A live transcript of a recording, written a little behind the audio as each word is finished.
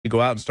to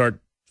go out and start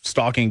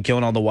stalking,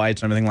 killing all the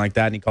whites and everything like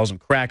that. And he calls them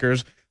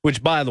crackers,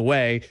 which, by the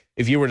way,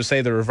 if you were to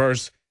say the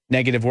reverse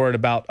negative word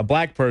about a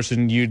black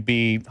person, you'd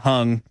be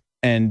hung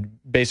and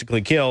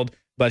basically killed.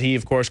 But he,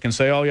 of course, can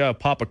say, oh, yeah,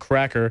 pop a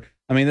cracker.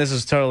 I mean, this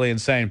is totally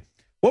insane.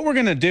 What we're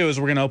going to do is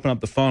we're going to open up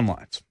the phone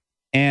lines.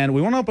 And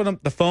we want to open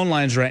up the phone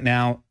lines right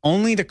now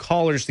only to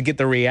callers to get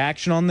the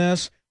reaction on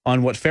this,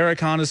 on what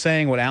Farrakhan is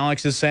saying, what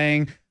Alex is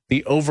saying,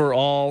 the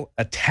overall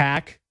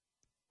attack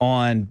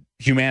on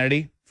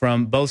humanity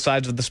from both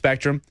sides of the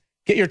spectrum.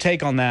 Get your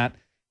take on that.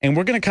 And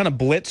we're going to kind of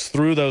blitz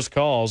through those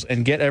calls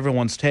and get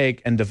everyone's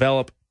take and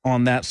develop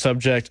on that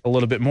subject a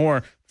little bit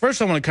more.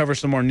 First, I want to cover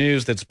some more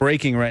news that's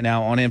breaking right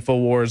now on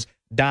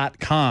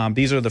Infowars.com.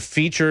 These are the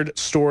featured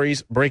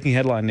stories, breaking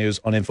headline news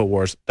on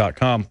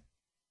Infowars.com.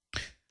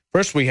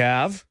 First, we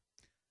have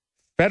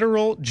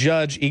federal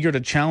judge eager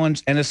to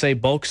challenge NSA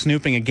bulk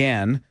snooping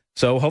again.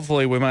 So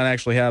hopefully we might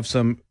actually have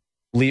some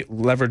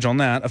leverage on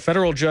that. A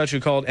federal judge who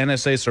called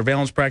NSA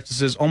surveillance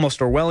practices almost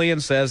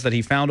Orwellian says that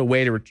he found a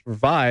way to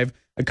revive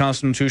a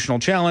constitutional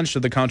challenge to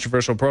the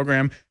controversial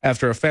program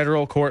after a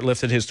federal court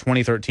lifted his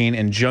 2013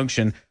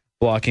 injunction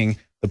blocking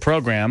the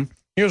program.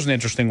 Here's an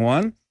interesting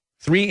one.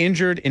 3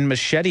 injured in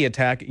machete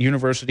attack,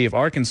 University of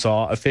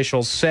Arkansas,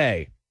 officials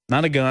say.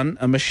 Not a gun,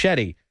 a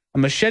machete. A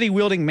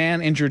machete-wielding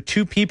man injured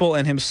 2 people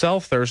and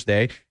himself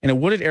Thursday in a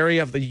wooded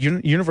area of the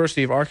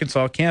University of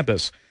Arkansas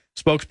campus.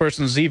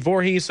 Spokesperson Z.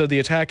 Voorhees said the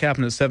attack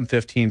happened at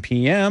 7:15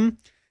 p.m.,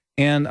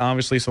 and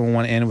obviously someone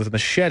went in with a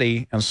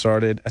machete and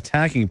started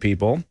attacking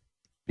people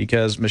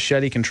because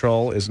machete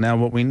control is now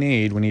what we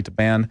need. We need to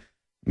ban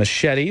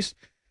machetes.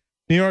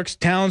 New York's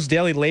town's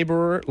daily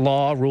laborer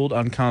law ruled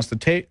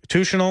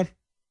unconstitutional.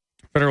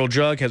 Federal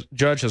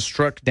judge has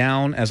struck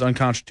down as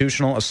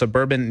unconstitutional a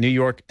suburban New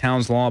York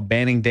town's law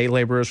banning day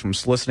laborers from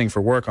soliciting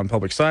for work on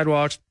public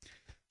sidewalks.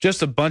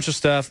 Just a bunch of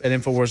stuff at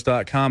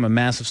Infowars.com. A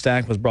massive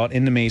stack was brought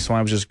into me, so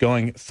I was just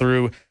going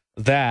through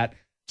that.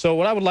 So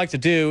what I would like to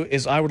do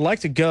is I would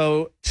like to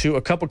go to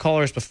a couple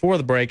callers before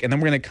the break, and then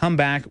we're going to come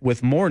back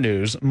with more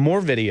news,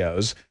 more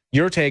videos,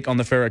 your take on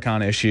the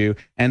Farrakhan issue,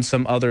 and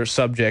some other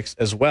subjects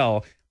as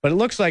well. But it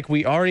looks like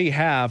we already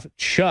have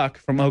Chuck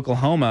from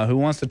Oklahoma who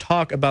wants to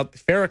talk about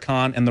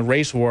Farrakhan and the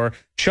race war.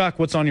 Chuck,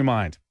 what's on your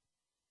mind?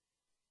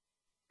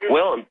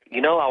 Well,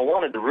 you know, I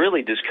wanted to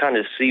really just kind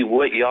of see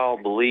what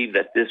y'all believe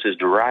that this is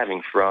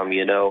deriving from.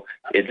 You know,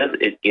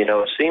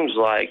 it seems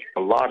like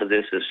a lot of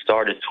this has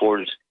started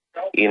towards,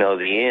 you know,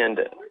 the end,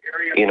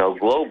 you know,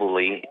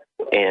 globally.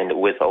 And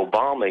with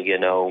Obama, you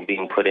know,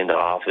 being put into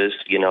office,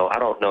 you know, I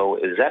don't know,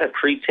 is that a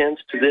pretense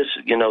to this,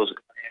 you know,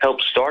 help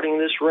starting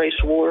this race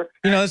war?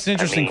 You know, that's an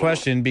interesting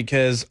question,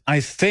 because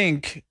I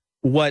think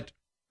what,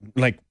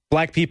 like,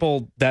 black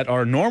people that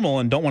are normal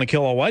and don't want to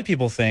kill all white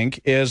people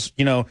think is,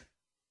 you know,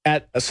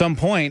 at some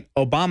point,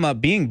 Obama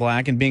being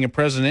black and being a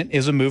president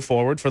is a move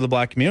forward for the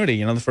black community,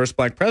 you know, the first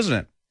black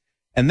president.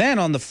 And then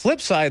on the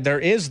flip side, there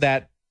is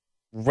that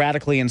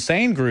radically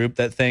insane group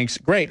that thinks,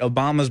 great,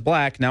 Obama's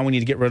black, now we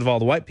need to get rid of all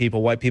the white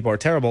people. White people are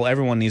terrible.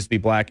 Everyone needs to be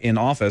black in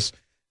office.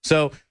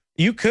 So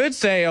you could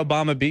say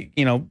Obama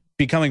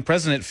becoming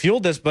president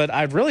fueled this, but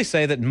I'd really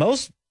say that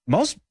most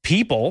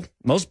people,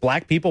 most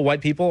black people, white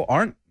people,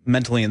 aren't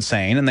mentally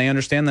insane, and they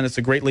understand that it's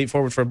a great leap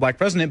forward for a black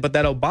president, but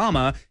that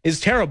Obama is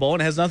terrible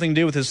and it has nothing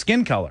to do with his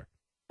skin color,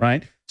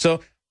 right?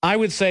 So I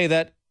would say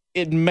that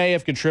it may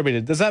have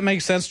contributed. Does that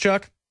make sense,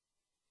 Chuck?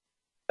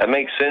 That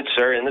makes sense,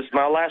 sir. And this is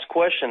my last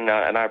question,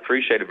 and I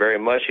appreciate it very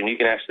much. And you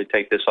can actually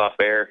take this off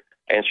air,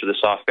 answer this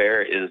off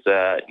air. Is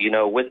you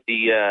know, with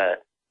the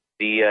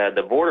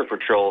border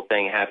patrol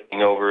thing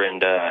happening over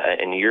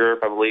in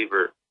Europe, I believe,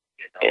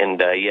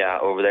 yeah,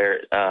 over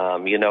there.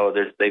 You know,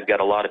 they've got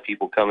a lot of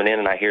people coming in,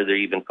 and I hear they're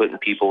even putting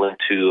people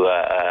into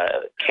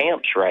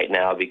camps right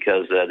now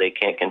because they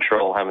can't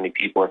control how many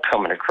people are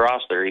coming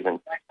across. They're even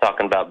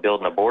talking about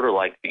building a border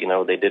like, you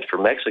know, they did for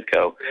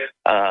Mexico.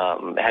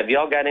 Have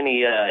y'all got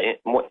any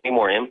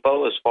more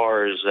info as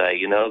far as,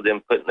 you know,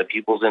 them putting the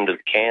peoples into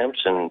the camps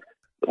and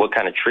what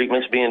kind of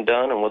treatment's being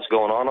done and what's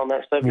going on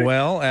that subject?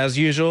 Well, as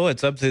usual,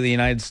 it's up to the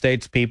United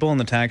States people and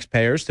the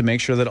taxpayers to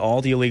make sure that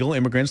all the illegal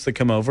immigrants that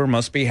come over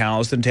must be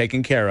housed and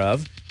taken care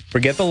of.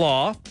 Forget the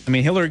law. I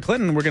mean, Hillary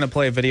Clinton, we're going to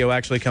play a video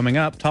actually coming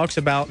up, talks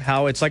about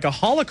how it's like a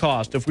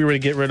Holocaust if we were to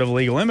get rid of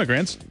illegal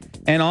immigrants.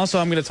 And also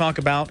I'm going to talk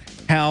about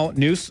how,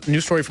 news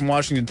story from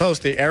Washington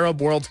Post, the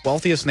Arab world's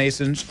wealthiest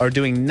nations are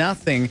doing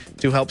nothing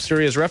to help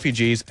Syria's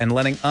refugees and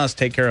letting us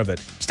take care of it.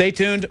 Stay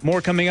tuned.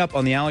 More coming up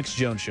on The Alex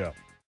Jones Show.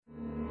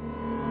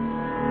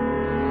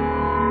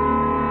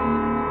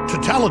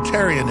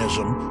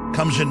 Totalitarianism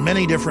comes in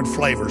many different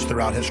flavors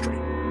throughout history.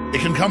 It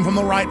can come from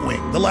the right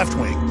wing, the left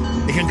wing.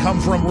 It can come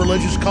from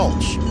religious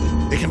cults.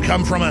 It can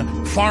come from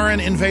a foreign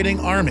invading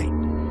army.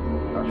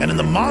 And in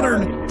the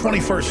modern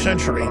 21st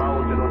century,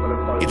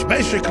 it's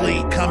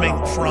basically coming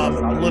from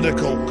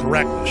political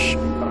correctness,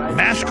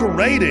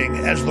 masquerading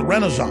as the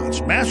Renaissance,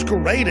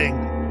 masquerading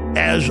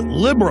as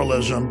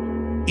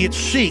liberalism. It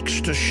seeks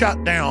to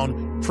shut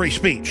down free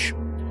speech.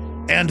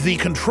 And the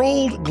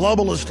controlled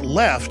globalist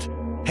left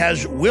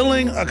has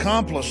willing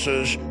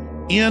accomplices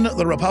in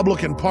the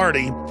Republican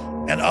Party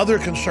and other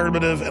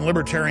conservative and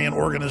libertarian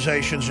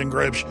organizations and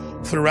groups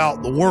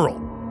throughout the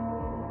world.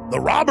 The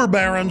robber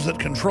barons that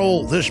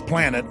control this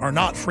planet are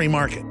not free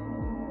market.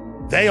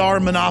 They are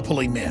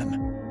monopoly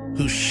men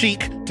who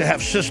seek to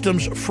have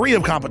systems free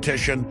of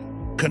competition,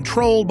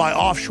 controlled by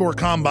offshore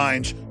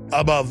combines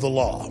above the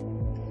law.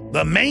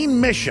 The main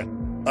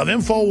mission of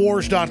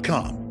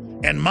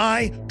Infowars.com and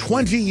my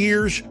 20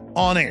 years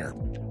on air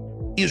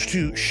is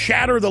to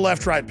shatter the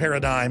left-right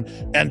paradigm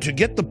and to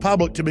get the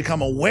public to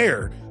become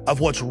aware of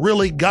what's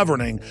really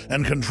governing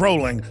and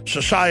controlling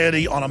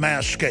society on a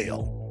mass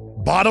scale.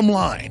 Bottom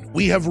line,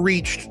 we have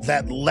reached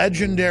that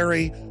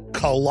legendary,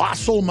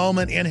 colossal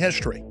moment in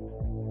history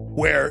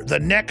where the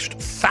next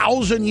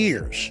 1,000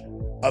 years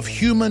of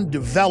human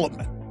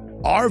development,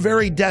 our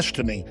very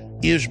destiny,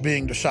 is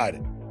being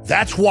decided.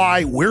 That's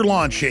why we're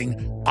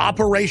launching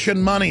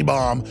Operation Money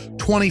Bomb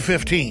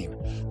 2015.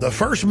 The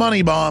first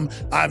money bomb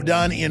I've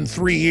done in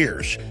 3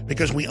 years,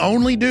 because we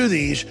only do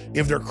these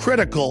if they're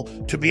critical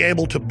to be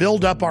able to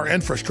build up our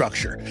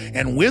infrastructure.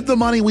 And with the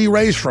money we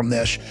raise from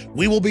this,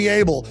 we will be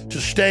able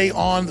to stay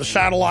on the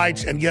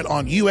satellites and get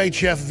on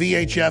UHF,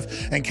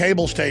 VHF, and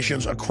cable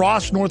stations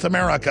across North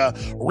America,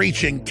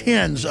 reaching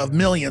tens of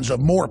millions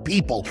of more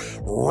people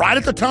right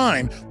at the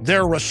time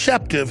they're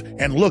receptive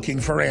and looking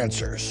for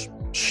answers.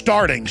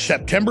 Starting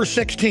September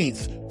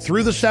 16th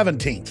through the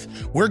 17th,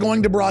 we're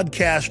going to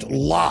broadcast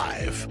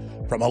live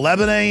from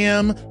 11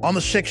 a.m. on the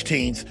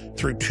 16th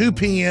through 2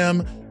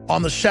 p.m.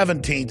 on the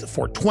 17th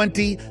for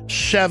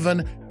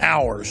 27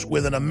 hours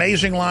with an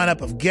amazing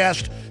lineup of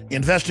guests,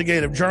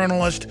 investigative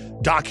journalists,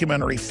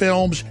 documentary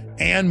films,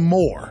 and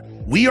more.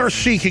 We are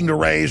seeking to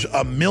raise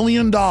 $1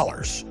 million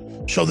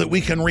so that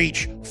we can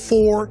reach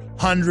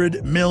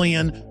 400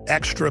 million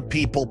extra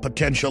people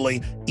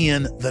potentially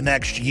in the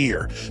next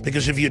year.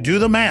 Because if you do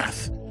the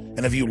math,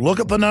 and if you look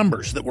at the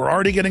numbers that we're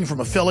already getting from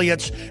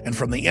affiliates and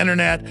from the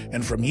internet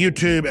and from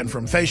YouTube and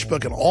from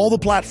Facebook and all the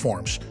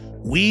platforms,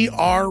 we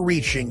are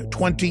reaching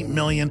 20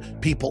 million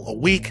people a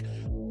week.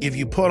 If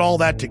you put all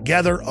that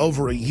together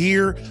over a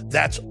year,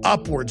 that's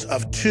upwards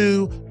of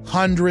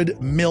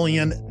 200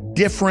 million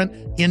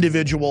different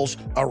individuals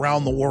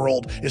around the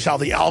world is how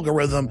the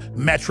algorithm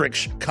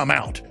metrics come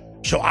out.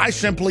 So I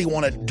simply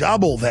want to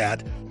double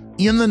that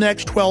in the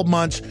next 12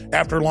 months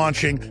after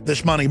launching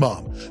this money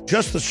bomb.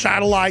 Just the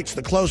satellites,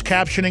 the closed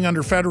captioning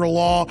under federal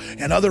law,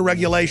 and other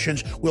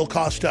regulations will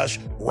cost us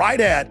right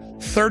at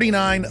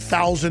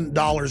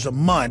 $39,000 a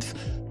month,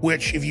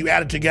 which, if you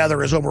add it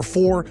together, is over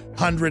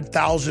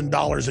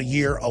 $400,000 a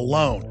year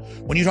alone.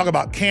 When you talk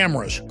about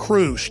cameras,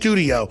 crew,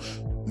 studio,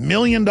 $1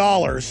 million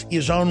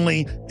is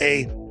only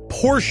a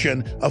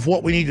portion of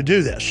what we need to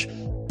do this.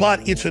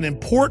 But it's an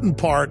important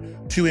part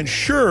to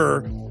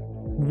ensure,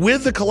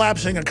 with the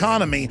collapsing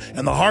economy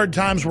and the hard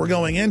times we're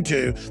going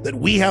into, that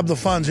we have the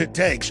funds it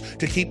takes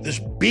to keep this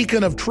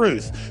beacon of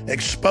truth,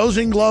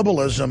 exposing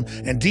globalism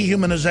and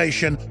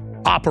dehumanization,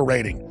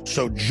 operating.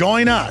 So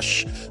join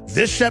us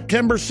this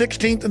September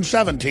 16th and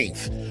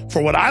 17th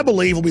for what I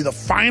believe will be the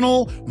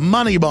final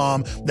money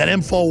bomb that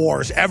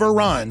InfoWars ever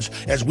runs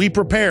as we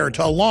prepare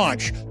to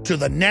launch to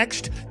the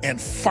next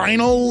and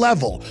final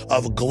level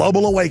of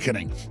global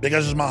awakening.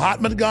 Because as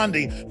Mahatma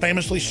Gandhi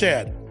famously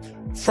said,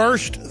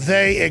 first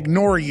they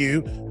ignore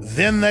you,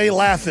 then they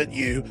laugh at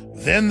you,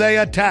 then they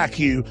attack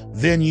you,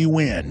 then you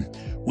win.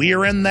 We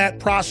are in that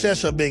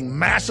process of being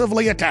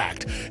massively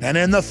attacked, and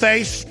in the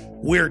face,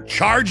 we're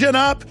charging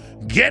up,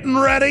 getting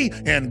ready,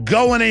 and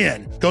going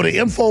in. Go to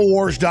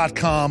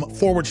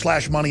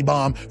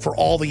Infowars.com/moneybomb for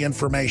all the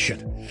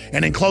information.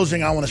 And in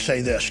closing, I want to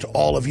say this to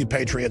all of you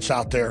patriots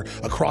out there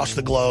across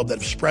the globe that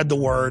have spread the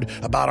word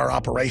about our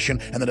operation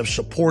and that have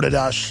supported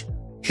us.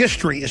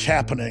 History is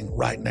happening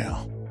right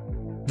now.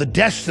 The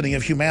destiny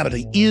of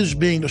humanity is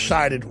being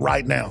decided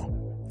right now.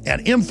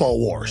 And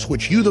InfoWars,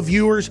 which you, the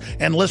viewers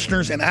and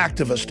listeners and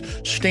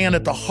activists, stand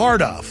at the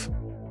heart of,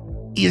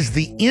 is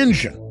the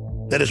engine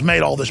that has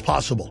made all this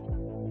possible.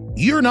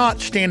 You're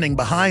not standing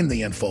behind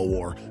the info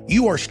war.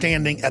 You are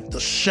standing at the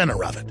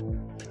center of it.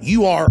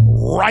 You are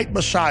right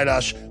beside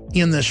us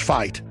in this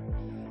fight.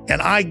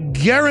 And I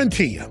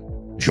guarantee you,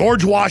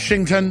 George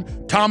Washington,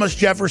 Thomas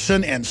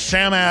Jefferson, and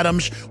Sam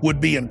Adams would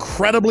be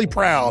incredibly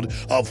proud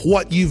of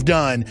what you've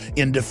done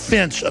in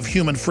defense of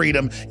human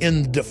freedom,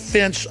 in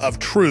defense of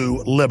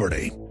true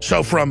liberty.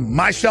 So from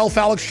myself,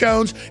 Alex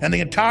Jones, and the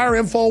entire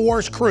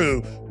InfoWars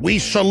crew, we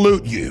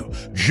salute you.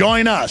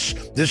 Join us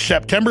this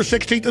September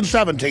 16th and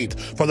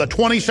 17th for the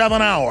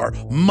 27-hour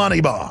Money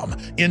Bomb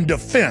in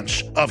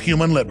defense of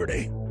human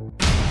liberty.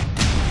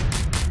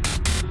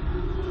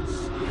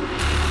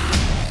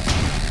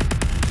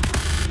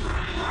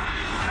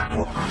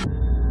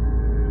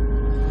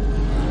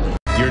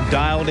 You're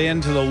dialed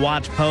into the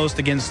Watch Post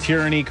against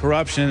tyranny,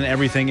 corruption, and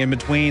everything in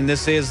between.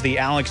 This is the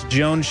Alex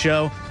Jones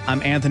Show.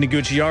 I'm Anthony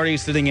Gucciardi,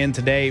 sitting in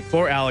today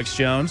for Alex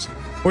Jones.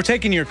 We're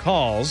taking your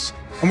calls,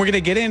 and we're going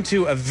to get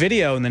into a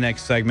video in the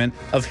next segment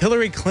of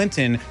Hillary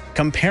Clinton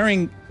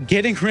comparing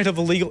getting rid of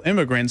illegal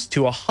immigrants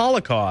to a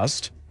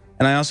Holocaust.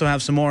 And I also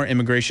have some more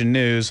immigration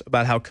news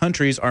about how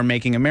countries are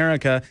making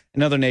America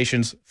and other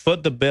nations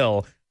foot the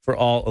bill for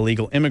all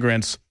illegal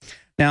immigrants.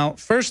 Now,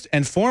 first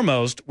and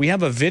foremost, we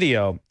have a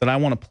video that I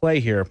want to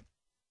play here.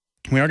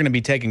 We are going to be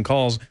taking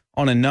calls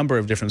on a number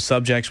of different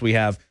subjects. We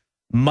have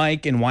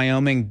Mike in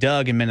Wyoming,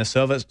 Doug in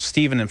Minnesota,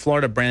 Stephen in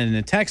Florida, Brandon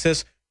in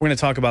Texas. We're going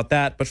to talk about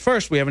that. But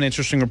first, we have an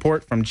interesting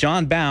report from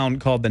John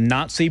Bound called The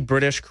Nazi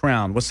British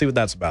Crown. Let's see what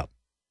that's about.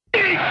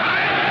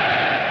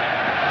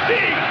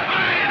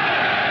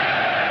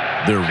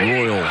 Their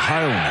Royal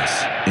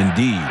Highness,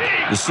 indeed.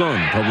 The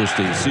Sun published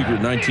a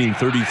secret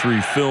 1933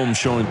 film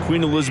showing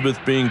Queen Elizabeth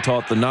being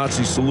taught the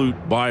Nazi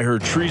salute by her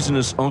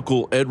treasonous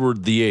uncle Edward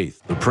VIII,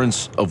 the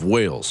Prince of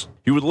Wales.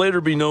 He would later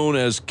be known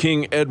as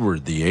King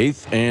Edward VIII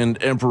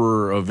and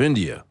Emperor of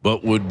India,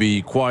 but would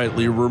be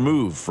quietly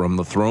removed from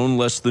the throne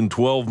less than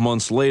 12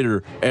 months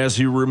later as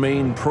he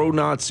remained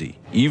pro-Nazi,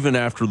 even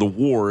after the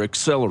war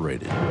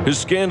accelerated. His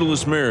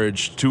scandalous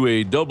marriage to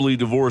a doubly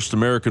divorced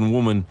American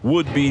woman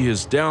would be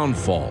his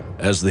downfall,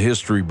 as the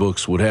history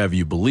books would have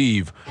you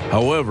believe.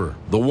 However,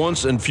 the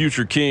once and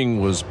future king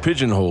was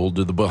pigeonholed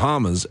to the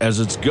Bahamas as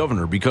its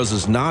governor because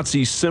his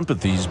Nazi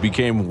sympathies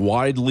became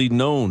widely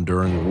known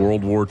during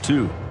World War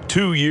II.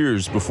 2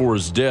 years before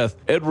his death,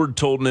 Edward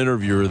told an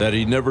interviewer that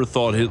he never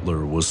thought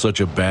Hitler was such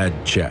a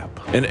bad chap.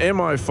 An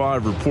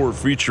MI5 report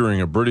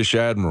featuring a British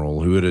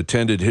admiral who had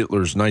attended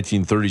Hitler's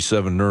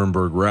 1937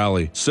 Nuremberg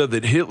rally said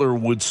that Hitler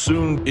would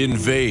soon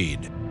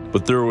invade,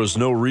 but there was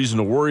no reason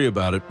to worry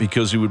about it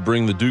because he would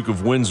bring the Duke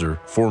of Windsor,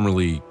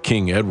 formerly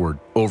King Edward,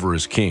 over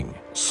as king.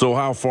 So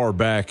how far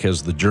back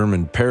has the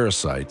German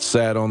parasite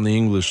sat on the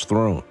English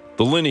throne?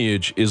 The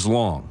lineage is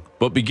long,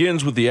 but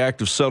begins with the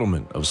Act of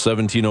Settlement of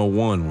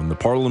 1701 when the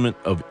Parliament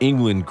of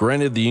England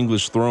granted the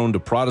English throne to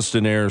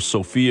Protestant heir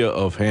Sophia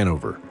of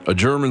Hanover. A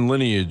German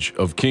lineage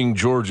of King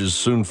George's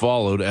soon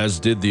followed, as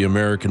did the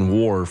American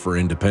War for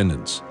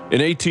Independence.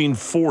 In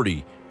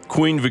 1840,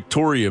 Queen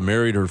Victoria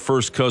married her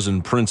first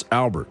cousin, Prince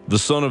Albert, the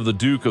son of the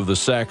Duke of the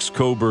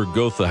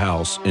Saxe-Coburg-Gotha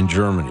House in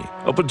Germany.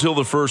 Up until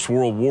the First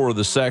World War,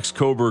 the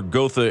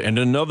Saxe-Coburg-Gotha and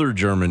another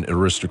German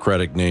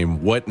aristocratic name,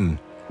 Wettin,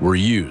 were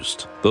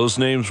used. Those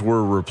names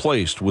were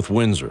replaced with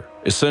Windsor,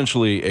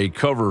 essentially a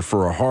cover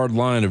for a hard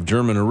line of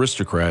German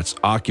aristocrats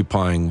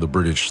occupying the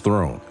British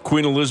throne.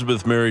 Queen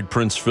Elizabeth married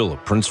Prince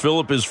Philip. Prince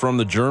Philip is from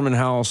the German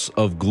house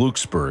of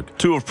Glucksburg.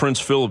 Two of Prince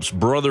Philip's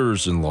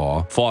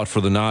brothers-in-law fought for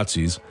the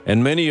Nazis,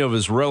 and many of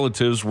his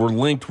relatives were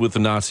linked with the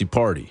Nazi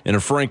Party. In a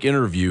frank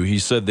interview, he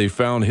said they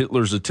found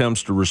Hitler's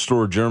attempts to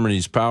restore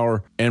Germany's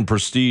power and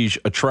prestige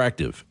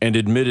attractive, and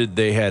admitted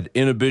they had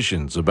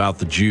inhibitions about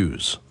the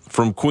Jews.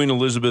 From Queen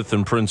Elizabeth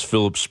and Prince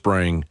Philip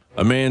sprang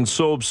a man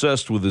so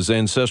obsessed with his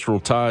ancestral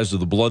ties to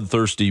the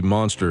bloodthirsty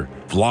monster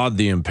Vlad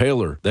the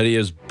Impaler that he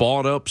has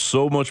bought up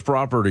so much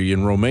property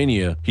in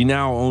Romania, he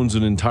now owns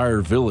an entire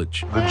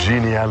village. The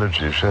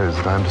genealogy shows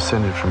that I'm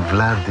descended from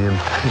Vlad the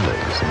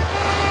Impaler, you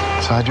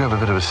see. So I do have a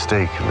bit of a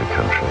stake in the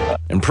country.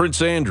 And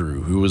Prince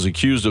Andrew, who was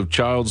accused of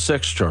child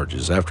sex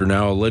charges after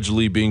now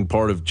allegedly being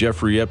part of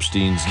Jeffrey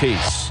Epstein's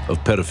case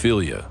of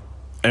pedophilia.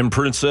 And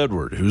Prince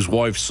Edward, whose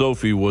wife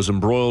Sophie was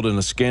embroiled in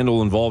a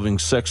scandal involving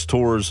sex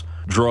tours,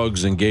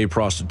 drugs, and gay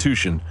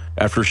prostitution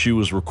after she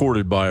was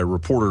recorded by a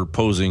reporter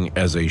posing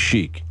as a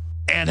sheik.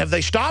 And have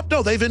they stopped?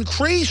 No, they've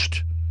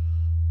increased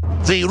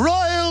the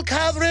royal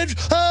coverage,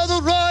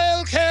 the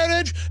royal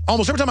carriage.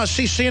 Almost every time I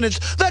see CNN,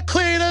 it's the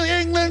Queen of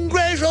England,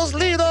 gracious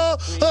leader,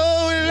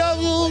 oh, we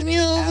love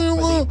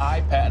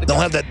you. They'll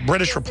have that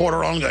British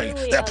reporter on going,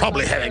 they're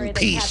probably having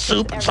pea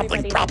soup and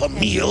something proper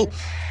meal.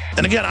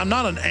 And again, I'm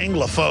not an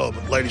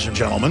Anglophobe, ladies and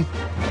gentlemen.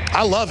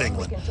 I love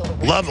England.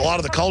 Love a lot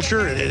of the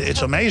culture.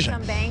 It's amazing.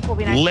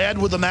 Led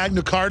with the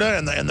Magna Carta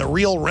and the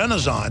real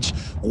Renaissance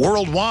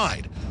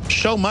worldwide.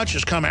 So much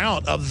has come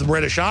out of the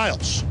British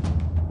Isles,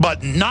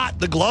 but not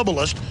the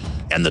globalist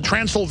and the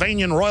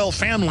Transylvanian royal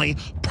family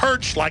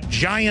perched like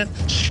giant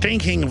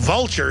stinking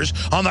vultures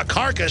on the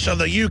carcass of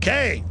the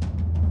UK.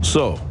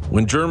 So,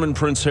 when German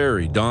Prince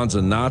Harry dons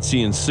a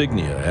Nazi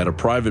insignia at a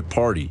private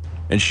party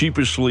and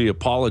sheepishly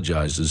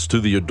apologizes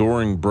to the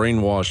adoring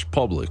brainwashed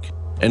public,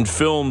 and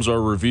films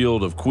are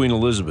revealed of Queen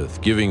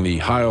Elizabeth giving the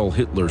Heil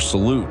Hitler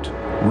salute,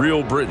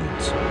 real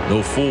Britons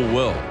know full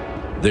well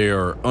they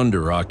are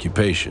under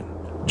occupation.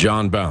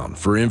 John Bound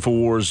for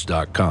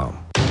Infowars.com.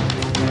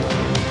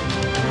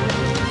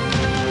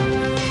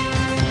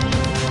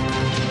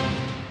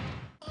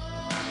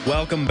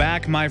 Welcome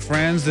back, my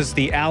friends. This is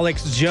the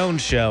Alex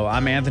Jones Show.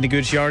 I'm Anthony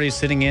Gucciardi,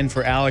 sitting in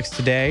for Alex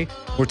today.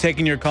 We're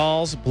taking your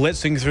calls,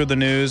 blitzing through the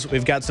news.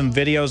 We've got some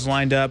videos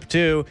lined up,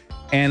 too.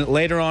 And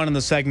later on in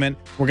the segment,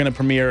 we're going to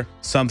premiere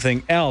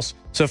something else.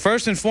 So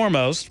first and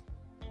foremost,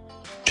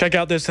 check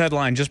out this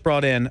headline just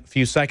brought in a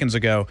few seconds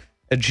ago.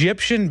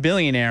 Egyptian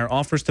billionaire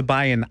offers to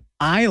buy an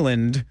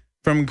island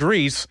from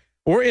Greece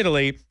or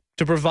Italy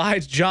to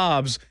provide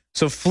jobs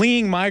so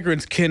fleeing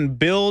migrants can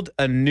build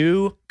a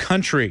new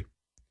country.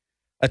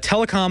 A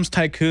telecoms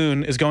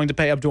tycoon is going to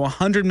pay up to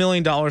 $100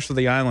 million for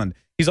the island.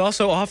 He's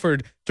also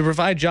offered to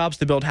provide jobs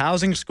to build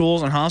housing,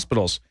 schools, and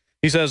hospitals.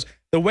 He says,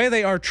 The way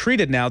they are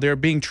treated now, they're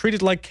being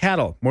treated like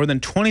cattle. More than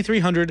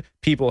 2,300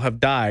 people have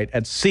died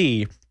at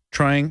sea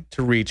trying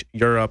to reach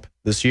Europe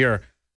this year.